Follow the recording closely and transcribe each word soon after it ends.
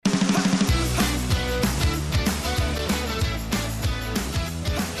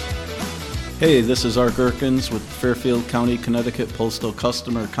Hey, this is Art Gerkens with Fairfield County, Connecticut Postal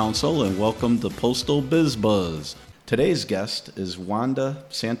Customer Council, and welcome to Postal Biz Buzz. Today's guest is Wanda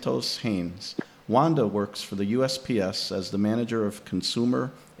Santos Haynes. Wanda works for the USPS as the Manager of Consumer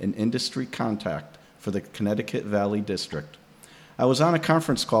and Industry Contact for the Connecticut Valley District. I was on a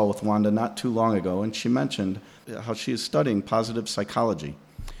conference call with Wanda not too long ago, and she mentioned how she is studying positive psychology.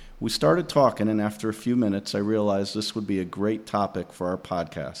 We started talking, and after a few minutes, I realized this would be a great topic for our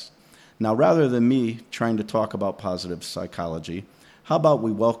podcast. Now, rather than me trying to talk about positive psychology, how about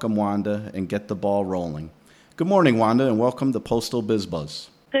we welcome Wanda and get the ball rolling? Good morning, Wanda, and welcome to Postal Biz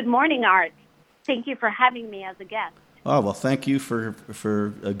Buzz. Good morning, Art. Thank you for having me as a guest. Oh, well, thank you for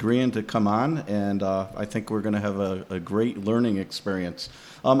agreeing to come on, and I think we're going to have a great learning experience.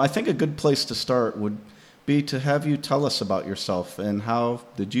 I think a good place to start would be to have you tell us about yourself and how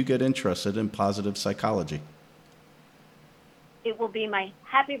did you get interested in positive psychology? It will be my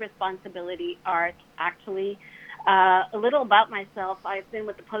happy responsibility, Art, actually. A little about myself. I've been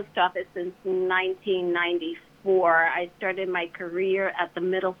with the post office since 1994. I started my career at the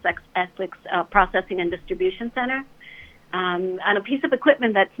Middlesex Essex Processing and Distribution Center on a piece of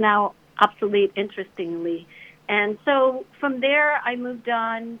equipment that's now obsolete, interestingly. And so from there, I moved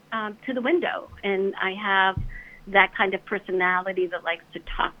on to the window, and I have that kind of personality that likes to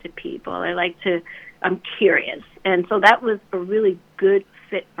talk to people. I'm curious. And so that was a really good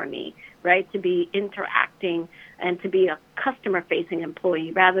fit for me, right, to be interacting and to be a customer-facing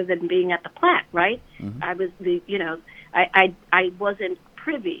employee rather than being at the plant, right? Mm-hmm. I was I wasn't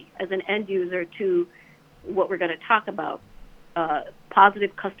privy as an end user to what we're going to talk about,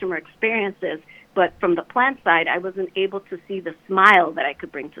 positive customer experiences. But from the plant side, I wasn't able to see the smile that I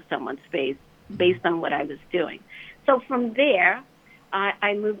could bring to someone's face based on what I was doing. So from there,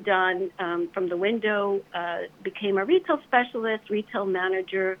 I moved on from the window, became a retail specialist, retail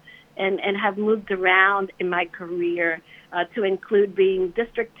manager, and have moved around in my career to include being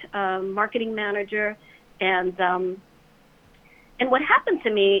district marketing manager. And what happened to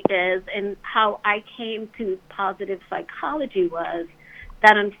me is, and how I came to positive psychology was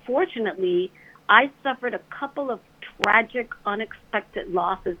that unfortunately I suffered a couple of tragic, unexpected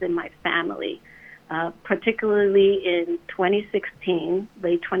losses in my family. Particularly in 2016,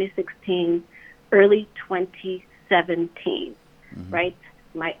 late 2016, early 2017, right?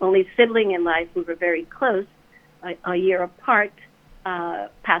 My only sibling in life, we were very close, a year apart,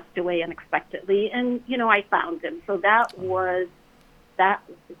 passed away unexpectedly, and, I found him. So that was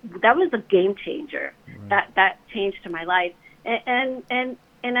a game changer. Right. That changed my life.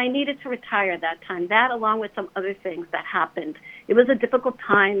 And I needed to retire at that time. That, along with some other things that happened. It was a difficult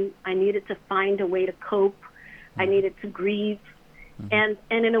time. I needed to find a way to cope. I needed to grieve. And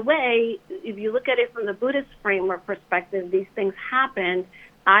in a way, if you look at it from the Buddhist framework perspective, these things happened.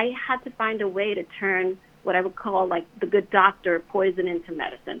 I had to find a way to turn what I would call like the good doctor poison into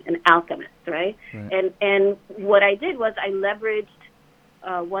medicine, an alchemist, right? And what I did was I leveraged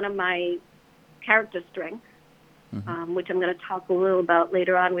one of my character strengths, which I'm going to talk a little about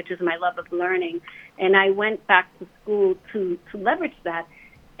later on, which is my love of learning. And I went back to school to leverage that.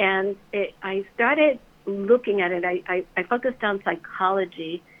 And I started looking at it. I focused on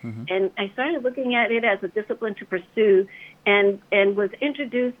psychology, and I started looking at it as a discipline to pursue, and was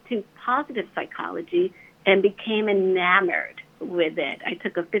introduced to positive psychology and became enamored with it. I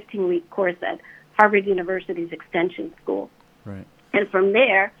took a 15-week course at Harvard University's Extension School. Right. And from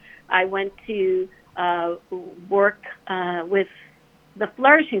there, I went to work with the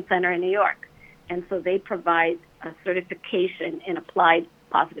Flourishing Center in New York. And so they provide a certification in applied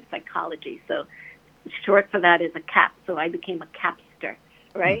positive psychology. So short for that is a CAP. So I became a CAPster,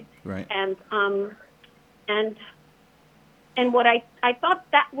 right? Right. And what I thought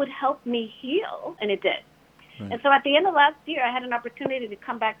that would help me heal, and it did. Right. And so at the end of last year, I had an opportunity to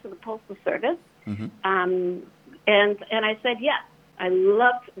come back to the Postal Service. And I said yes. I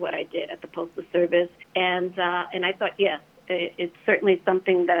loved what I did at the Postal Service, and I thought, yes, it's certainly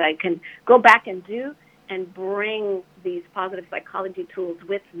something that I can go back and do and bring these positive psychology tools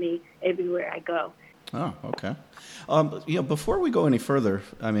with me everywhere I go. Oh, okay. Before we go any further,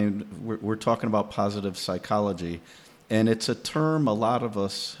 I mean, we're talking about positive psychology, and it's a term a lot of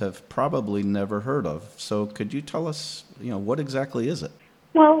us have probably never heard of. So could you tell us, what exactly is it?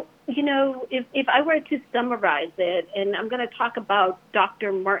 Well, if I were to summarize it, and I'm going to talk about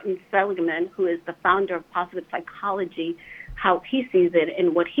Dr. Martin Seligman, who is the founder of positive psychology, how he sees it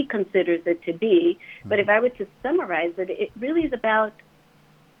and what he considers it to be. But if I were to summarize it, it really is about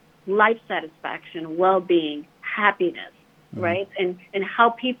life satisfaction, well-being, happiness, right? And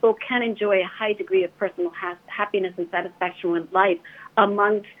how people can enjoy a high degree of personal happiness and satisfaction with life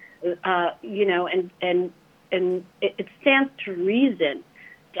amongst And it stands to reason,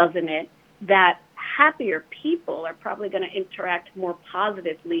 doesn't it, that happier people are probably going to interact more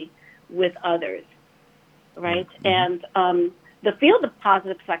positively with others, right? Mm-hmm. And the field of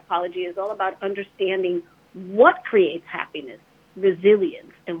positive psychology is all about understanding what creates happiness,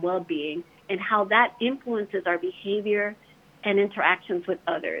 resilience, and well-being, and how that influences our behavior and interactions with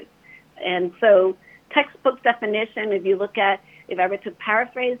others. And so textbook definition, if I were to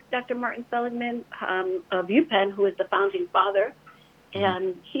paraphrase Dr. Martin Seligman of UPenn, who is the founding father,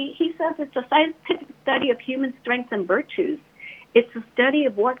 and he says it's a scientific study of human strengths and virtues. It's a study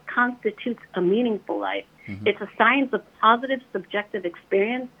of what constitutes a meaningful life. Mm-hmm. It's a science of positive subjective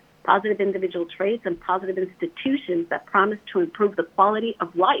experience, positive individual traits, and positive institutions that promise to improve the quality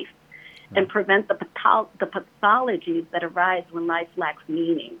of life and prevent the pathologies that arise when life lacks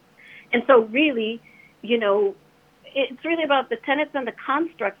meaning. And so really, it's really about the tenets and the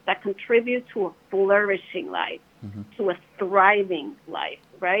constructs that contribute to a flourishing life, to a thriving life,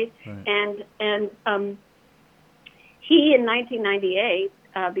 right? And he, in 1998,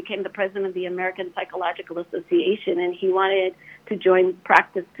 became the president of the American Psychological Association, and he wanted to join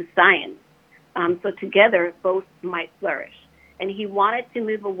practice to science, so together both might flourish. And he wanted to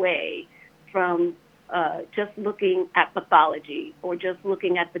move away from just looking at pathology or just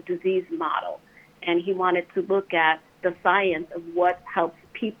looking at the disease model. And he wanted to look at the science of what helps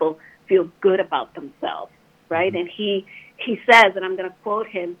people feel good about themselves, right? And he says, and I'm going to quote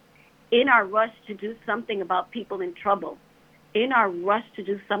him, in our rush to do something about people in trouble, in our rush to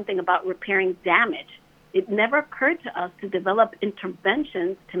do something about repairing damage, it never occurred to us to develop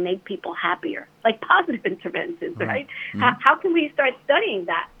interventions to make people happier, like positive interventions, right? How can we start studying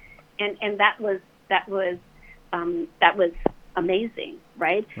that? And that was amazing,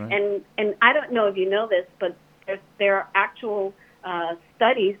 right? And I don't know if you know this, but there are actual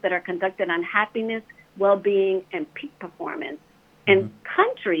studies that are conducted on happiness, well-being, and peak performance. And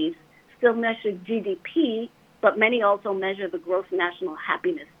countries still measure GDP, but many also measure the gross national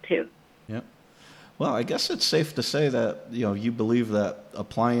happiness too. Yep. Well, I guess it's safe to say that you believe that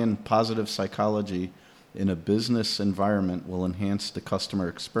applying positive psychology in a business environment will enhance the customer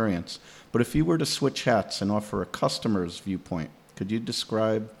experience. But if you were to switch hats and offer a customer's viewpoint, could you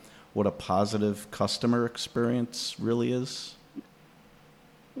describe what a positive customer experience really is?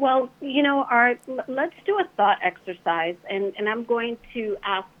 Well, let's do a thought exercise, and I'm going to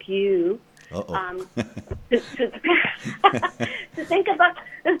ask you to think about.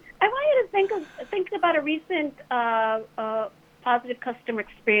 I want you to think about a recent positive customer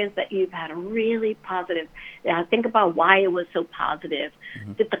experience that you've had, a really positive. Think about why it was so positive.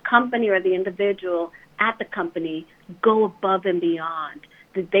 Did the company or the individual at the company go above and beyond?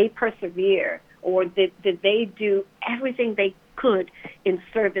 Did they persevere, or did they do everything they could in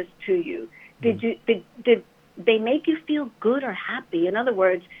service to you? Did they make you feel good or happy? In other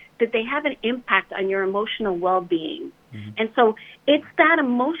words, did they have an impact on your emotional well-being? And so it's that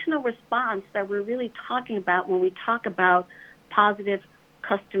emotional response that we're really talking about when we talk about positive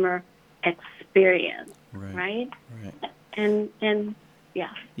customer experience, right? And yeah.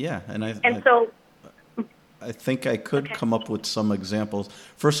 Yeah, so I think I could come up with some examples.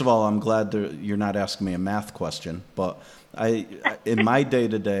 First of all, I'm glad you're not asking me a math question, but in my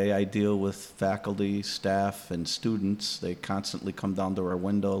day-to-day, I deal with faculty, staff, and students. They constantly come down to our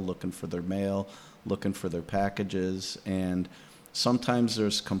window looking for their mail, looking for their packages, and sometimes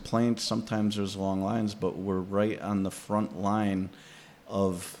there's complaints, sometimes there's long lines, but we're right on the front line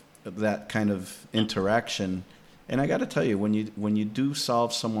of that kind of interaction. And I got to tell you, when you do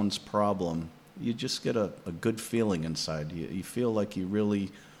solve someone's problem, you just get a good feeling inside. You feel like you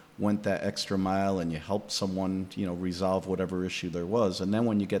really went that extra mile and you helped someone, resolve whatever issue there was. And then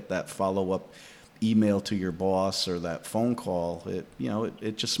when you get that follow-up email to your boss or that phone call,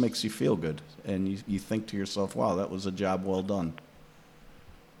 it just makes you feel good. And you think to yourself, wow, that was a job well done.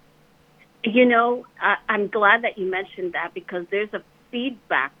 I'm glad that you mentioned that, because there's a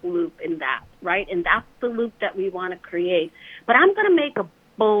feedback loop in that, right? And that's the loop that we want to create. But I'm going to make a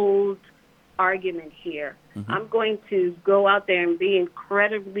bold argument here. I'm going to go out there and be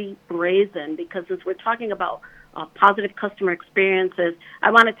incredibly brazen, because as we're talking about positive customer experiences,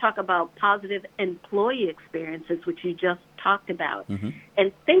 I want to talk about positive employee experiences, which you just talked about.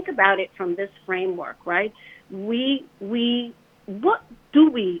 And think about it from this framework, right? What do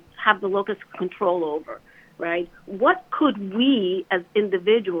we have the locus of control over, right? What could we as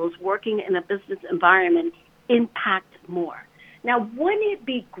individuals working in a business environment impact more? Now, wouldn't it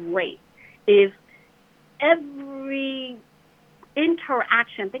be great if every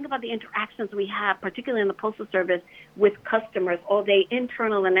interaction. Think about the interactions we have, particularly in the Postal Service, with customers all day,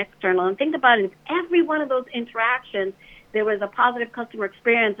 internal and external. And think about it, every one of those interactions, there was a positive customer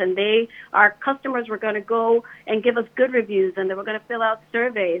experience, and our customers were going to go and give us good reviews, and they were going to fill out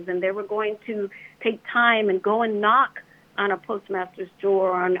surveys, and they were going to take time and go and knock on a postmaster's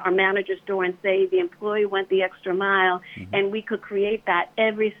door or on our manager's door and say the employee went the extra mile, and we could create that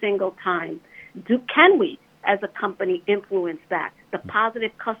every single time. Can we, as a company, influence that, the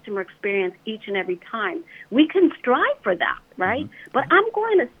positive customer experience each and every time? We can strive for that, right? But I'm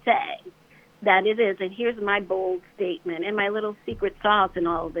going to say that it is, and here's my bold statement and my little secret sauce in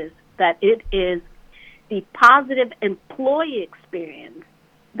all of this, that it is the positive employee experience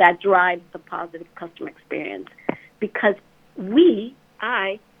that drives the positive customer experience, because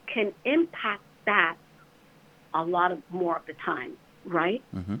I can impact that a lot more of the time, right?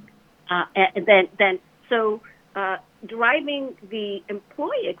 So driving the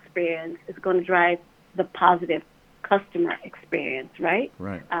employee experience is going to drive the positive customer experience, right?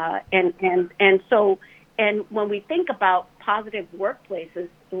 Right. And when we think about positive workplaces,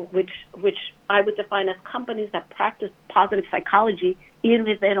 which I would define as companies that practice positive psychology, even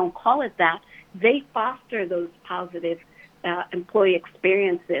if they don't call it that, they foster those positive employee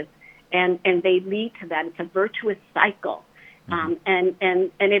experiences, and they lead to that. It's a virtuous cycle. And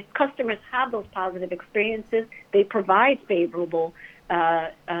if customers have those positive experiences, they provide favorable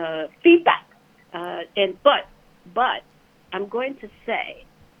feedback. But I'm going to say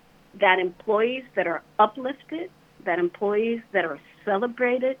that employees that are uplifted, that employees that are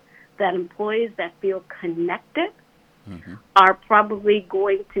celebrated, that employees that feel connected are probably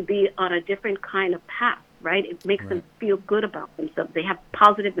going to be on a different kind of path, right? It makes them feel good about themselves. They have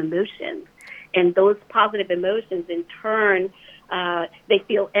positive emotions. And those positive emotions, in turn, they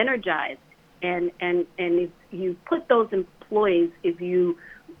feel energized. And if you put those employees, if you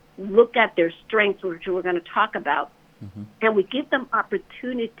look at their strengths, which we're going to talk about, and we give them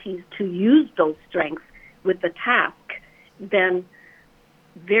opportunities to use those strengths with the task, then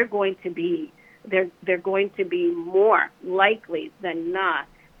they're going to be more likely than not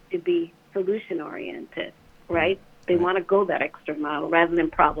to be solution oriented, right? They want to go that extra mile rather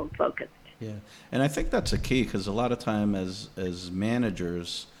than problem focused. Yeah, and I think that's a key, because a lot of time as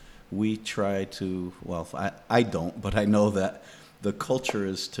managers, we try to, well, I don't, but I know that the culture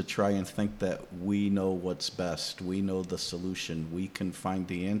is to try and think that we know what's best, we know the solution, we can find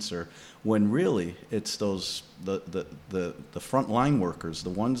the answer, when really it's those the frontline workers, the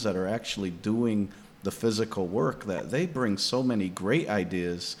ones that are actually doing the physical work, that they bring so many great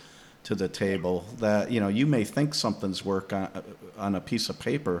ideas to the table that, you may think something's work on a piece of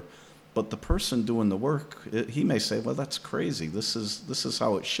paper, but the person doing the work, he may say, well, that's crazy. This is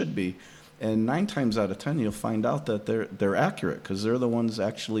how it should be. And 9 times out of 10, you'll find out that they're accurate, because they're the ones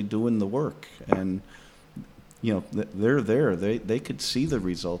actually doing the work. And, they're there. They could see the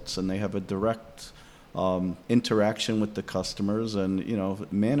results, and they have a direct interaction with the customers.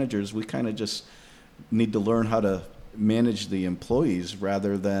 And, managers, we kind of just need to learn how to manage the employees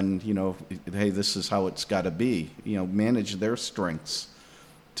rather than, hey, this is how it's got to be. Manage their strengths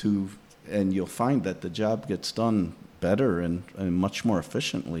and you'll find that the job gets done better and much more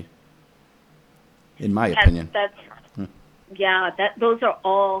efficiently, in my opinion. Those are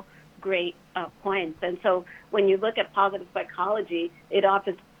all great points. And so when you look at positive psychology, it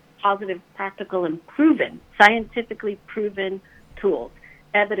offers positive, practical, and scientifically proven tools,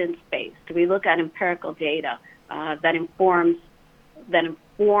 evidence-based. We look at empirical data that informs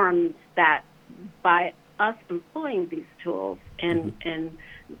that by us employing these tools, and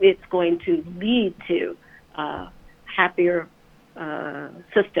it's going to lead to happier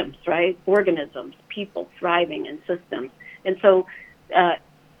systems, right? Organisms, people thriving in systems. And so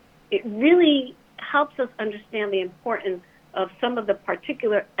it really helps us understand the importance of some of the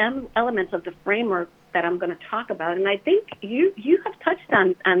particular elements of the framework that I'm going to talk about. And I think you have touched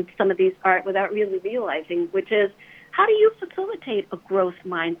on some of these, Art, without really realizing, which is, how do you facilitate a growth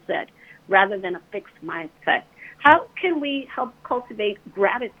mindset rather than a fixed mindset? How can we help cultivate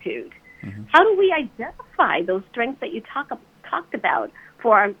gratitude? How do we identify those strengths that you talked about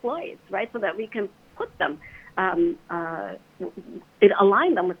for our employees, right, so that we can put them,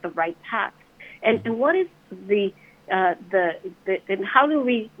 align them with the right tasks? And what is and how do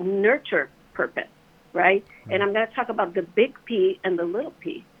we nurture purpose, right? And I'm going to talk about the big P and the little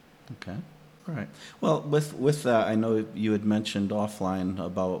p. Okay. All right. Well, with that, I know you had mentioned offline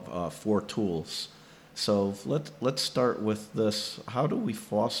about 4 tools. So let's start with this. How do we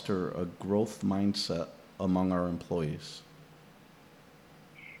foster a growth mindset among our employees?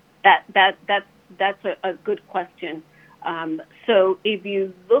 That's a good question. So if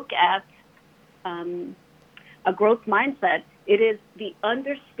you look at a growth mindset, it is the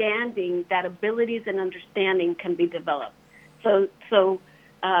understanding that abilities and understanding can be developed. So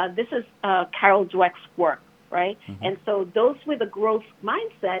this is Carol Dweck's work, right? Mm-hmm. And so those with a growth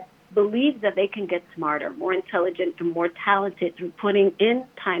mindset believe that they can get smarter, more intelligent, and more talented through putting in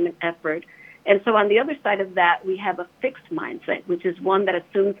time and effort. And so on the other side of that, we have a fixed mindset, which is one that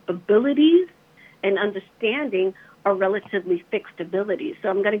assumes abilities and understanding are relatively fixed abilities. So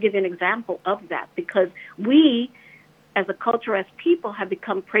I'm going to give you an example of that, because we, as a culture, as people, have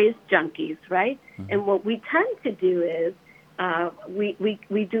become praise junkies, right? Mm-hmm. And what we tend to do is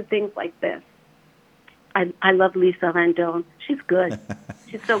we do things like this. I love Lisa Landon. She's good.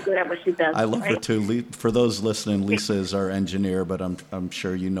 She's so good at what she does. I love her too. For those listening, Lisa is our engineer, but I'm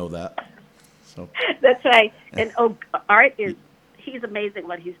sure you know that. So that's right. And Art is, he's amazing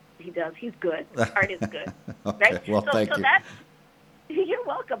what he does. He's good. Art is good. Okay. Right? Well, thank you. You're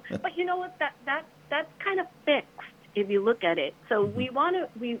welcome. But you know what? That's kind of fixed if you look at it. So we want to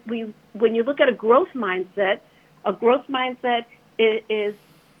we when you look at a growth mindset is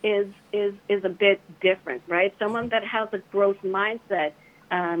a bit different, right? Someone that has a growth mindset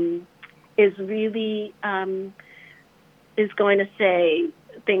is really is going to say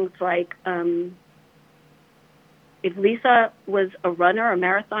things like, if Lisa was a runner, a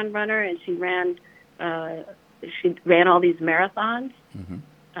marathon runner, and she ran all these marathons,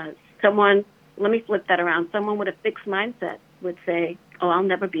 someone, let me flip that around. Someone with a fixed mindset would say, oh, I'll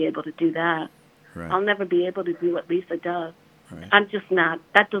never be able to do that. Right. I'll never be able to do what Lisa does. Right. I'm just not.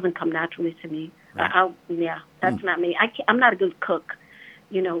 That doesn't come naturally to me. Right. That's not me. I'm not a good cook.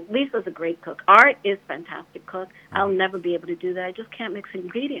 You know, Lisa's a great cook. Art is a fantastic cook. I'll never be able to do that. I just can't mix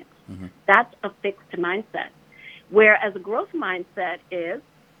ingredients. That's a fixed mindset. Whereas a growth mindset is,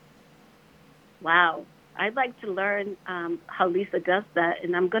 wow, I'd like to learn how Lisa does that,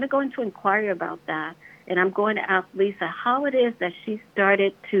 and I'm going to go into inquiry about that, and I'm going to ask Lisa how it is that she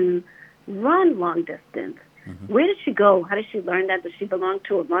started to run long distance. Where did she go? How did she learn that? Does she belong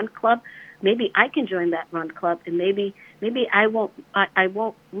to a run club? Maybe I can join that run club, and maybe I won't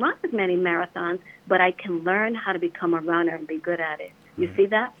run as many marathons, but I can learn how to become a runner and be good at it. You see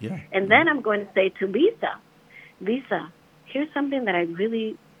that? Yeah. And then I'm going to say to Lisa, here's something that I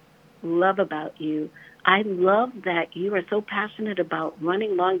really love about you. I love that you are so passionate about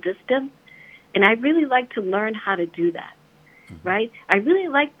running long distance, and I really like to learn how to do that, right? I really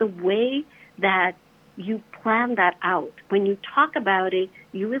like the way that you plan that out. When you talk about it,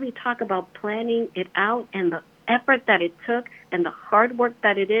 you really talk about planning it out and the effort that it took and the hard work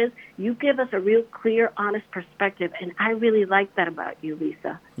that it is. You give us a real clear, honest perspective, and I really like that about you,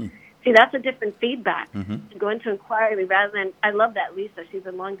 Lisa. See, that's a different feedback. To go into inquiry rather than, I love that Lisa, she's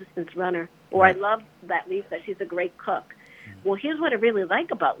a long-distance runner, or I love that Lisa, she's a great cook. Well, here's what I really like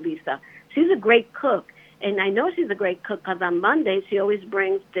about Lisa. She's a great cook, and I know she's a great cook because on Mondays she always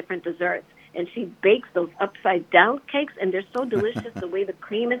brings different desserts. And she bakes those upside-down cakes, and they're so delicious the way the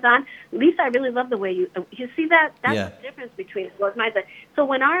cream is on. Lisa, I really love the way you see that. That's the difference between growth mindset. So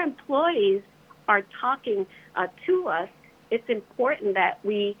when our employees are talking to us, it's important that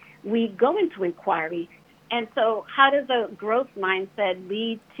we go into inquiry. And so how does a growth mindset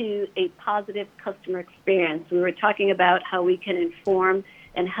lead to a positive customer experience? We were talking about how we can inform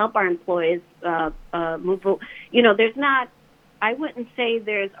and help our employees move. You know, I wouldn't say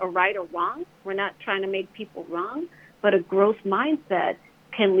there's a right or wrong. We're not trying to make people wrong, but a growth mindset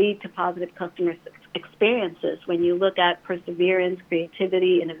can lead to positive customer experiences. When you look at perseverance,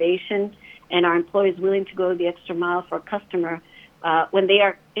 creativity, innovation, and our employees willing to go the extra mile for a customer, when they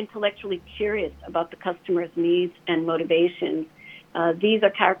are intellectually curious about the customer's needs and motivations, these are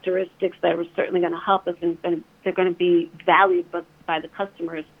characteristics that are certainly going to help us, and they're going to be valued by the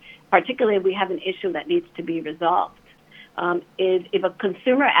customers, particularly if we have an issue that needs to be resolved. If a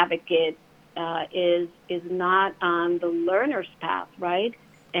consumer advocate is not on the learner's path, right,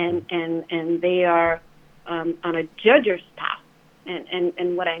 and they are on a judger's path,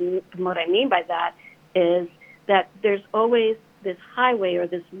 and what I mean by that is that there's always this highway or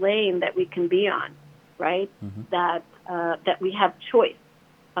this lane that we can be on, right? That we have choice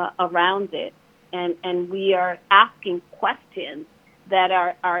around it, and we are asking questions that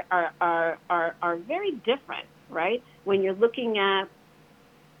are very different, right? When you're looking at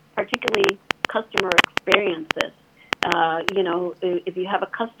particularly customer experiences, if you have a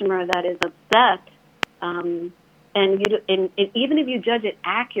customer that is upset, and even if you judge it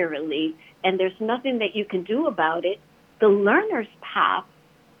accurately, and there's nothing that you can do about it, the learner's path,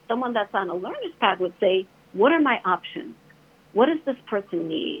 someone that's on a learner's path would say, what are my options? What does this person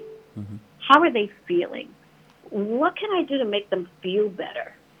need? How are they feeling? what can I do to make them feel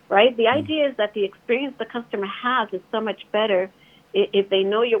better, right? The idea is that the experience the customer has is so much better if they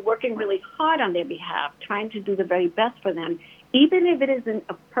know you're working really hard on their behalf, trying to do the very best for them, even if it isn't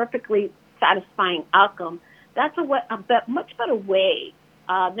a perfectly satisfying outcome. That's a much better way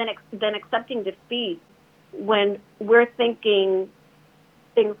than accepting defeat when we're thinking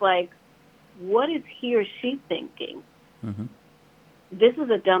things like, what is he or she thinking? Mm-hmm. This is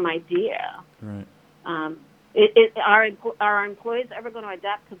a dumb idea. Right. Are our employees ever going to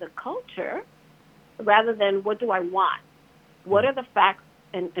adapt to the culture rather than what do I want? What are the facts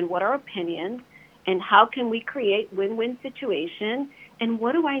and what are opinions? And how can we create win-win situation? And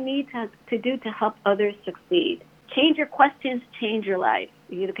what do I need to do to help others succeed? Change your questions, change your life.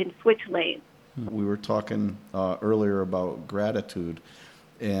 You can switch lanes. We were talking earlier about gratitude,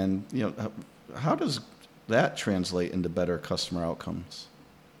 and how does that translate into better customer outcomes?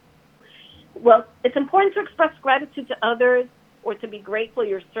 Well, it's important to express gratitude to others or to be grateful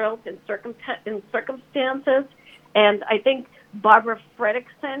yourself in circumstances. And I think Barbara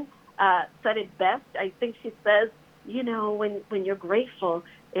Fredrickson said it best. I think she says, when you're grateful,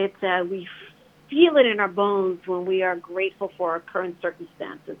 we feel it in our bones when we are grateful for our current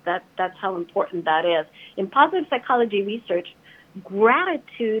circumstances. That's how important that is. In positive psychology research,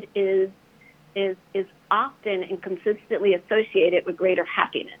 gratitude is often and consistently associated with greater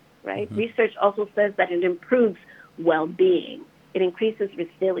happiness, right? Mm-hmm. Research also says that it improves well-being. It increases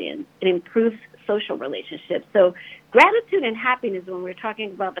resilience. It improves social relationships. So gratitude and happiness, when we're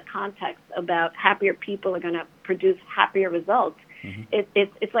talking about the context about happier people are going to produce happier results, mm-hmm.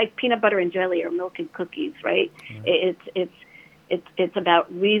 It's like peanut butter and jelly or milk and cookies, right? Mm-hmm. It's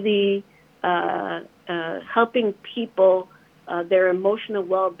about really helping people, their emotional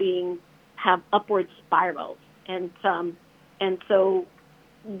well-being have upward spirals. And so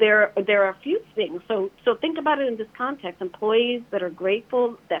there are a few things. So think about it in this context. Employees that are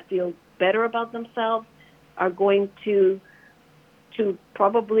grateful, that feel better about themselves, are going to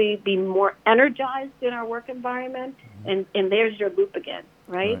probably be more energized in our work environment. Mm-hmm. And there's your loop again,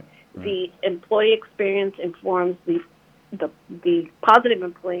 right? The employee experience informs the positive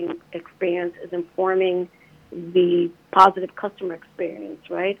employee experience is informing the positive customer experience,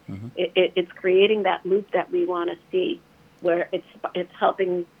 right? Mm-hmm. It's creating that loop that we want to see, where it's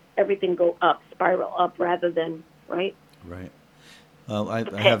helping everything go up, spiral up, rather than right. Right. Well, I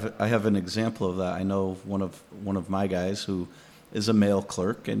have an example of that. I know one of my guys who is a mail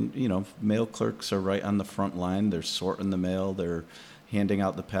clerk, and mail clerks are right on the front line. They're sorting the mail, they're handing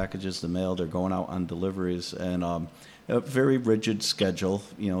out the packages, the mail, they're going out on deliveries, and a very rigid schedule.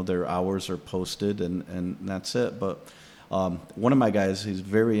 Their hours are posted, and that's it. But one of my guys, he's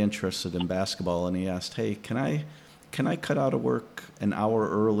very interested in basketball, and he asked, "Hey, can I cut out of work an hour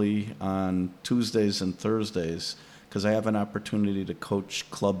early on Tuesdays and Thursdays because I have an opportunity to coach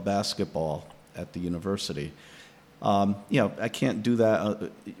club basketball at the university?" I can't do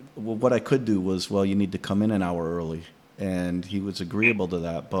that. Well, what I could do was, you need to come in an hour early, and he was agreeable to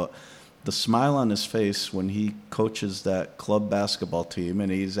that. But the smile on his face when he coaches that club basketball team,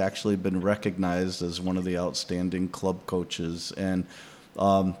 and he's actually been recognized as one of the outstanding club coaches, and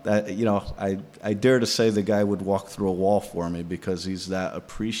I dare to say the guy would walk through a wall for me because he's that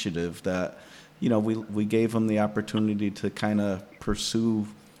appreciative that, we gave him the opportunity to kind of pursue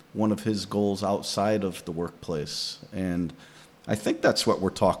one of his goals outside of the workplace. And I think that's what we're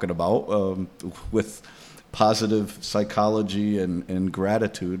talking about with positive psychology and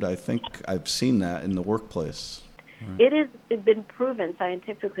gratitude. I think I've seen that in the workplace. Right. It's been proven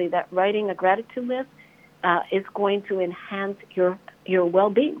scientifically that writing a gratitude list is going to enhance your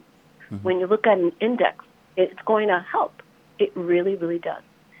well-being. Mm-hmm. When you look at an index, it's going to help. It really, really does.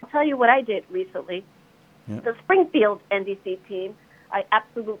 I'll tell you what I did recently. Yep. The Springfield NDC team, I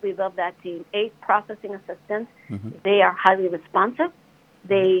absolutely love that team. 8 processing assistants. Mm-hmm. They are highly responsive.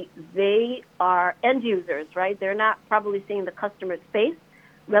 They are end users, right? They're not probably seeing the customer's face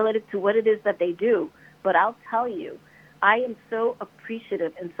relative to what it is that they do. But I'll tell you, I am so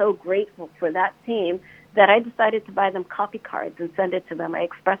appreciative and so grateful for that team that I decided to buy them coffee cards and send it to them. I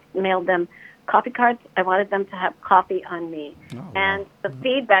express mailed them coffee cards. I wanted them to have coffee on me. Oh, wow. And the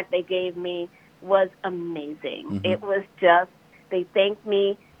feedback they gave me was amazing. Mm-hmm. It was just, they thanked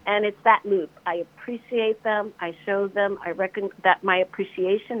me, and it's that loop. I appreciate them. I show them. I reckon that my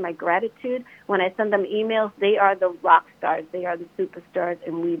appreciation, my gratitude, when I send them emails, they are the rock stars. They are the superstars,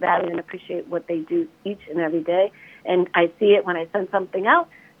 and we value and appreciate what they do each and every day. And I see it when I send something out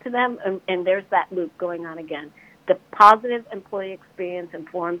to them, and there's that loop going on again. The positive employee experience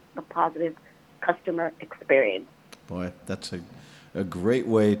informs the positive customer experience. Boy, that's a a great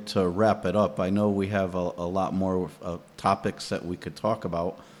way to wrap it up. I know we have a lot more topics that we could talk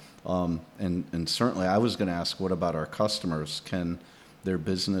about. And certainly I was going to ask, what about our customers? Can their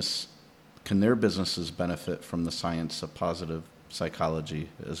businesses benefit from the science of positive psychology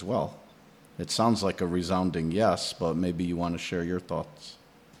as well? It sounds like a resounding yes, but maybe you want to share your thoughts.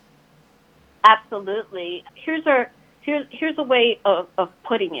 Absolutely. Here's a way of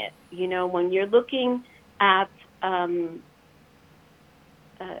putting it. You know, when you're looking at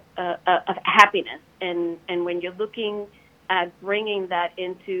happiness, and when you're looking at bringing that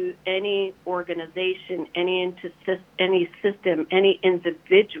into any organization, any system, any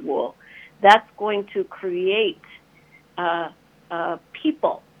individual, that's going to create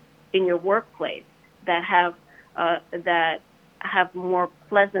people in your workplace that have more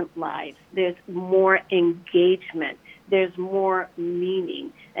pleasant lives. There's more engagement. There's more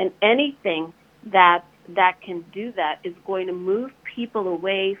meaning, and anything that can do that is going to move people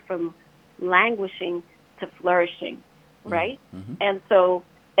away from languishing to flourishing, right? Mm-hmm. And so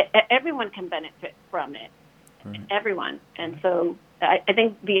everyone can benefit from it, right. Everyone. And so I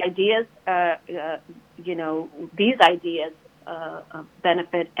think the ideas, these ideas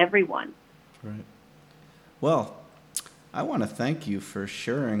benefit everyone. Right. Well, I want to thank you for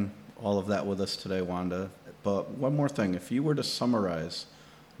sharing all of that with us today, Wanda. But one more thing, if you were to summarize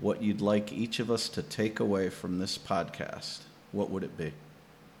what you'd like each of us to take away from this podcast, what would it be?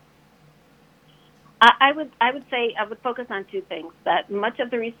 I would say I would focus on two things. That much of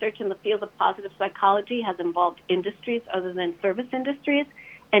the research in the field of positive psychology has involved industries other than service industries,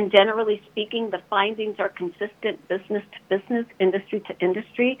 and generally speaking, the findings are consistent business to business, industry to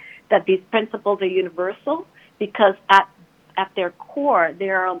industry, that these principles are universal because at their core,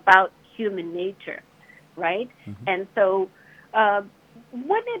 they're about human nature, right? Mm-hmm. And so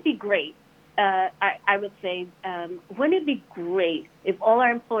wouldn't it be great, I would say, wouldn't it be great if all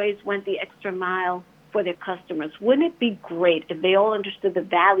our employees went the extra mile for their customers? Wouldn't it be great if they all understood the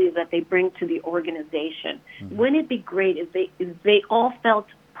value that they bring to the organization? Mm-hmm. Wouldn't it be great if they all felt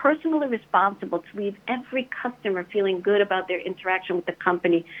personally responsible to leave every customer feeling good about their interaction with the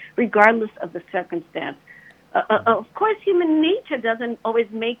company, regardless of the circumstance? Of course, human nature doesn't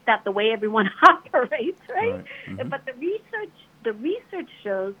always make that the way everyone operates, right? Mm-hmm. But the research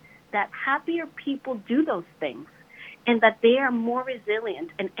shows that happier people do those things, and that they are more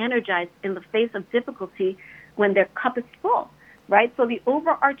resilient and energized in the face of difficulty when their cup is full, right? So the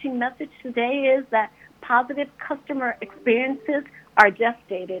overarching message today is that positive customer experiences are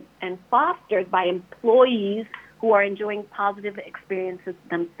gestated and fostered by employees who are enjoying positive experiences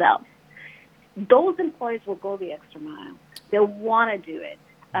themselves. Those employees will go the extra mile. They'll want to do it.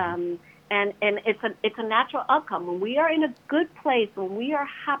 And it's a natural outcome. When we are in a good place, when we are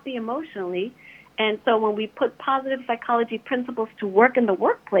happy emotionally, and so when we put positive psychology principles to work in the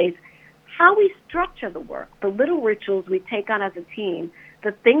workplace, how we structure the work, the little rituals we take on as a team,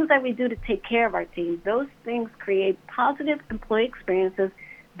 the things that we do to take care of our team, those things create positive employee experiences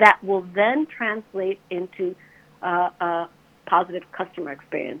that will then translate into positive customer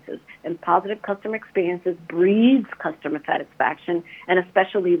experiences. And positive customer experiences breeds customer satisfaction and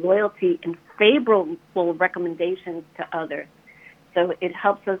especially loyalty and favorable recommendations to others. So it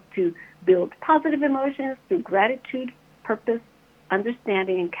helps us to build positive emotions through gratitude, purpose,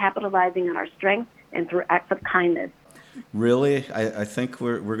 understanding, and capitalizing on our strengths and through acts of kindness. Really? I think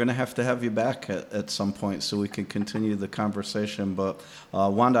we're going to have you back at some point so we can continue the conversation. But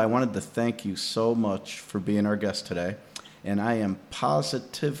Wanda, I wanted to thank you so much for being our guest today. And I am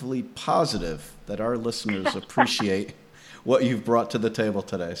positively positive that our listeners appreciate what you've brought to the table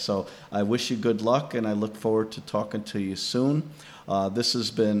today. So I wish you good luck, and I look forward to talking to you soon. This has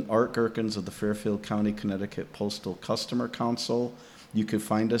been Art Gerkens of the Fairfield County, Connecticut Postal Customer Council. You can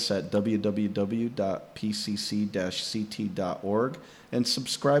find us at www.pcc-ct.org and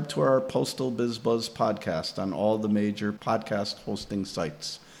subscribe to our Postal Biz Buzz podcast on all the major podcast hosting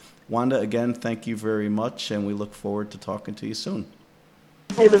sites. Wanda, again, thank you very much, and we look forward to talking to you soon.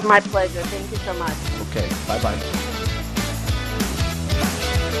 It was my pleasure. Thank you so much. Okay, bye-bye.